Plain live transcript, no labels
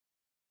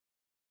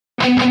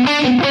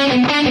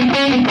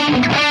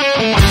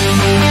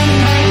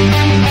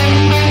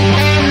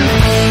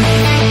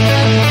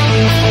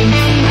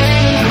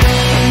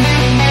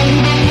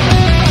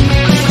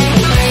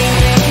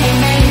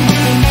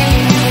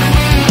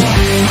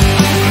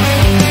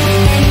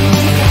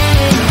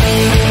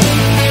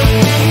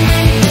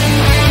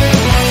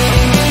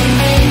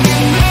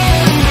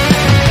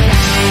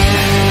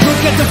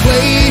The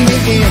flame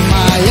in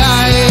my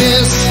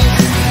eyes,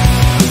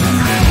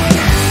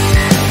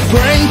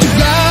 praying to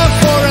God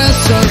for a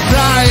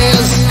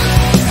surprise.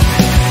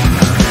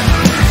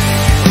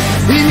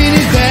 In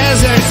many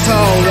deserts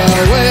all the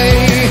way,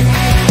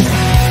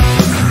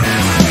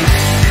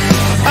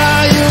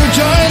 are you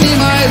joining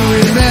my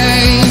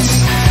remains?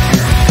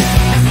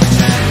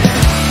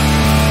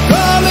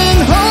 Coming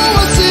home,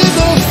 I see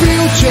the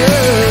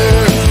future.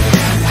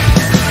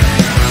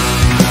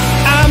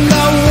 I'm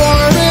not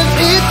worried,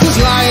 it is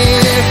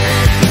life.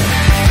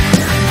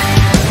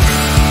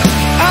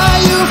 Are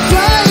you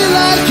flying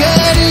like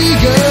an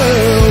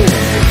eagle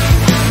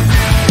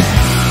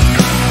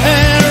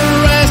and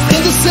rest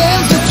in the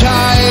sands of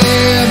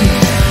time?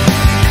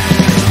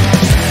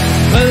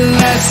 A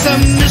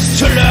lesson is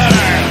to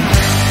learn.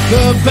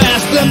 The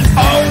best don't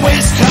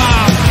always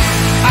come.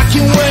 I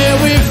can wear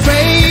with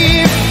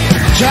faith.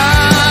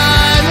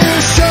 Time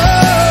will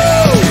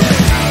show.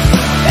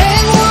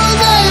 And one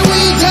day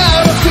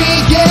without a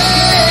figure,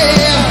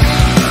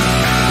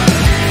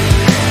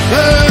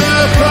 the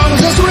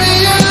promises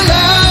realized.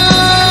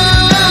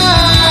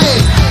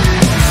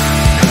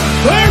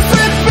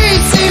 Perfect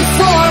peace in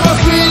form of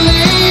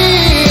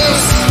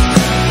release.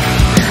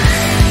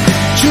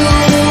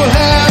 True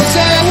health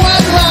and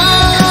one life.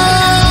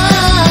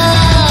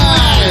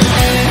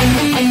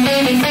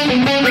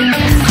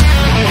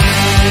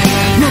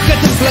 Look at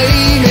the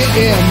flame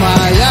in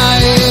my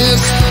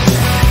eyes,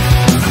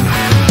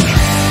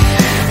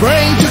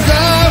 praying to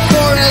God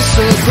for a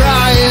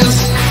surprise.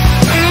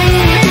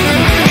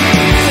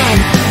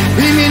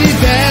 In many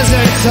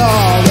deserts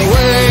all the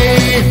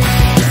way,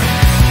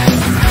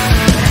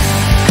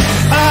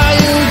 are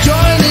you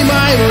joining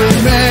my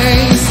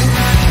remains?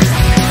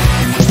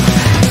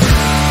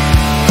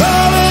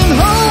 Coming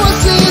home, I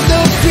see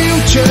the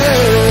future.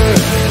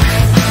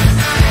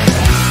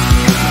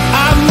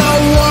 I'm not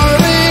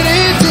worried,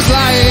 it is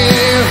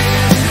life.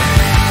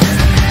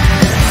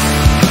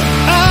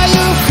 Are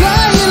you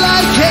flying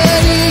like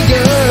an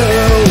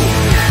eagle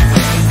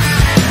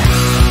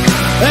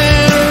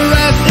and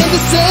rest in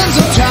the sands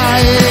of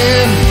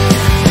time?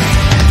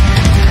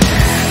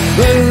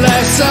 The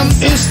lesson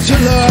is to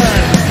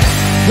learn.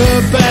 The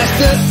best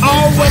that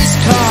always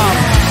come.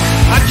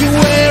 I can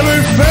wear a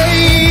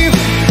faith.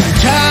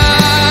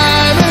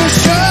 Time will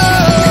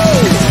show.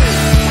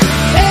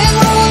 And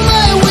one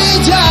day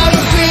without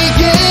a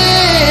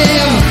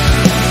begin,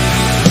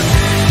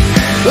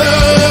 the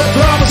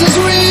promises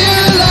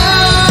realized.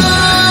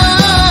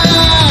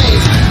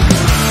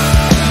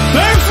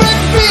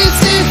 Perfect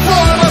peace in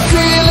form of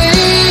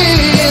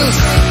feelings.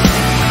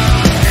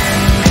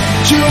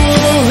 True